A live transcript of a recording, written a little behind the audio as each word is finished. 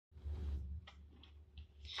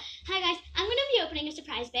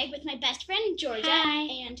surprise bag with my best friend, Georgia. Hi.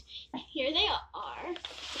 And here they are.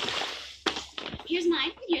 Here's mine,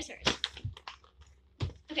 and here's hers.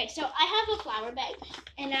 Okay, so I have a flower bag.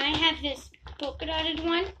 And I have this polka dotted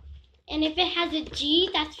one. And if it has a G,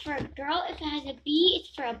 that's for a girl. If it has a B, it's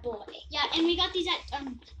for a boy. Yeah, and we got these at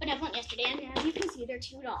Benevolent yesterday, and as you can see, they're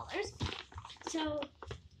 $2. So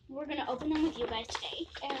we're gonna open them with you guys today.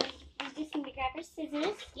 And we just need to grab our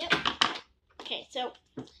scissors. Yep. Okay, so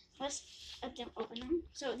let's open them.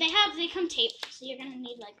 So they come taped, so you're gonna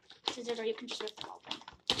need like scissors, or you can just rip them open.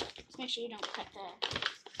 Just make sure you don't cut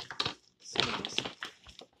the strings.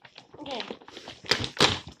 Okay.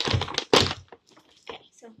 Okay,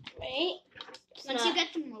 so Wait. once you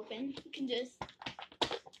get them open, you can just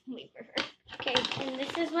wait for her. Okay, and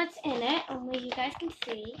this is what's in it. Only you guys can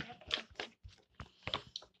see.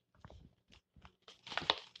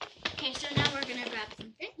 Okay, so now we're gonna grab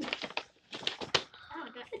something. Oh,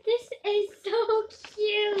 This is so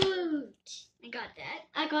cute. I got that.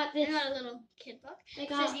 I got I this. got a little kid book. I It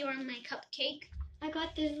got. says you are my cupcake. I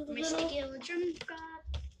got this My little sticky little drum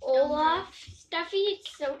drop. Olaf stuffy.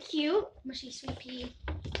 It's so cute. Mushy sweet pea.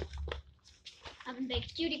 Oven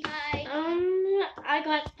baked cutie pie. I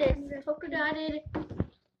got this polka dotted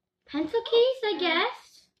pencil case. I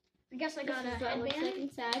guess. I guess I got This a is what it looks like headband.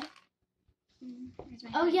 inside. Here's my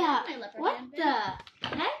Oh headband, yeah. my leopard What headband. the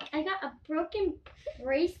heck? I got a broken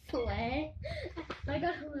bracelet. I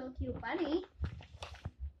got a little cute bunny.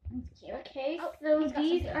 That's cute. Okay, Oh, so he's got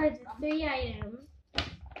these something are else the on. 3 items.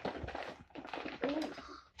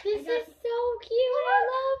 This got- is so cute. I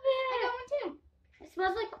love I it. got one too. It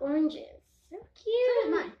smells like oranges. So So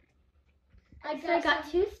cute. does mine. I got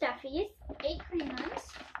 2 stuffies. 8 cream ones.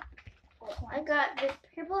 I got this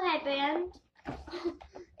purple headband.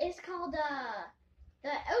 It's called the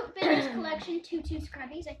Outfitters Collection Tutu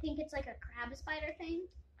Scrubbies. I think it's like a crab spider thing.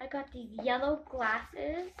 I got these yellow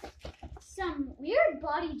glasses Some weird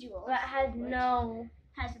body jewels. that has which no.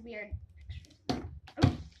 has weird.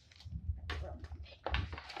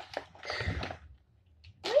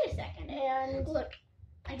 Wait a second. And Look,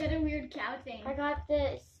 I got a weird cow thing. I got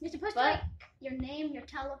this. You're supposed to But- write your name, your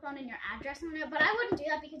telephone, and your address on it, but I wouldn't do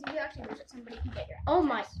that because if you actually lose it, somebody can get your address. Oh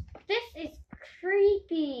my. This is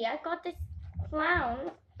creepy. I got this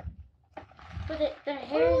clown. But the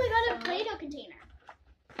hair. Oh, is we got a so- Play-Doh container.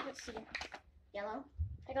 Let's see. Yellow.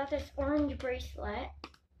 I got this orange bracelet.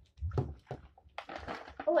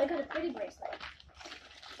 Oh, I got a pretty bracelet.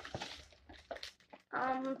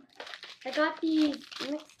 I got these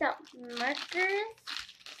mixed up markers.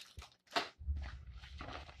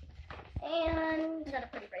 And I got a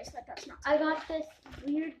pretty bracelet. That's not. I got this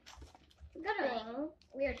weird I got a thing.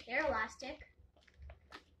 weird hair elastic.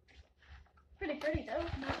 Pretty pretty though.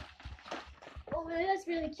 Oh, that's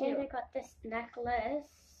really And cute. I got this necklace.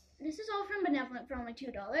 This is all from Benevolent for only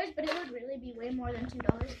 $2, but it would really be way more than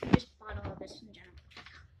 $2 if you just bought all of this in general.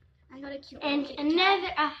 I got a cute. And little kitty another,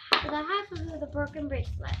 the half of the broken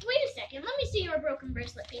bracelet. cat. Wait a second. Let me see your broken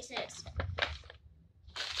bracelet pieces.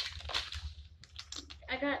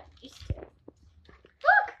 I got these 2. Look!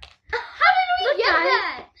 How did we Look, get guys.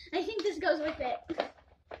 that? I think this goes with it.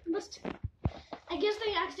 I guess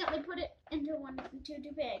they accidentally put it into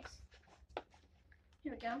two bags.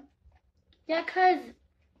 Here we go. Yeah, cause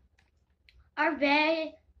our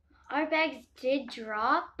bags did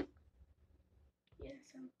drop. Yeah,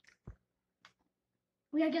 so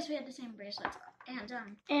I guess we had the same bracelets. And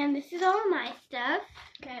And this is all my stuff,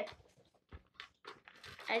 okay.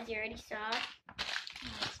 as you already saw.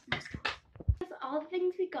 Nice. That's all the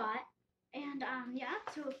things we got. And yeah,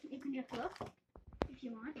 so you can just look if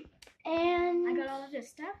you want. And I got all of this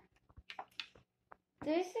stuff.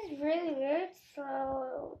 this is really weird,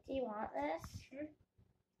 so do you want this? Sure.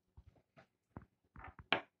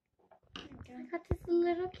 I got this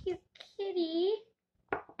little cute kitty.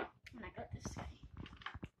 And I got this guy.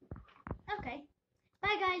 Okay.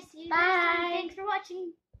 Bye guys. See you Bye. next time. Thanks for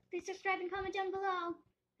watching. Please subscribe and comment down below.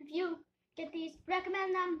 If you get these,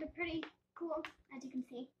 recommend them. They're pretty cool, as you can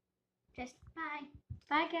see. Just bye.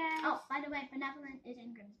 Bye, guys. Oh, by the way, Benevolent is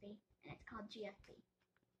in Grimsby, and it's called GFB.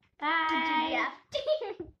 Bye.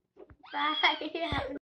 GBF. Bye.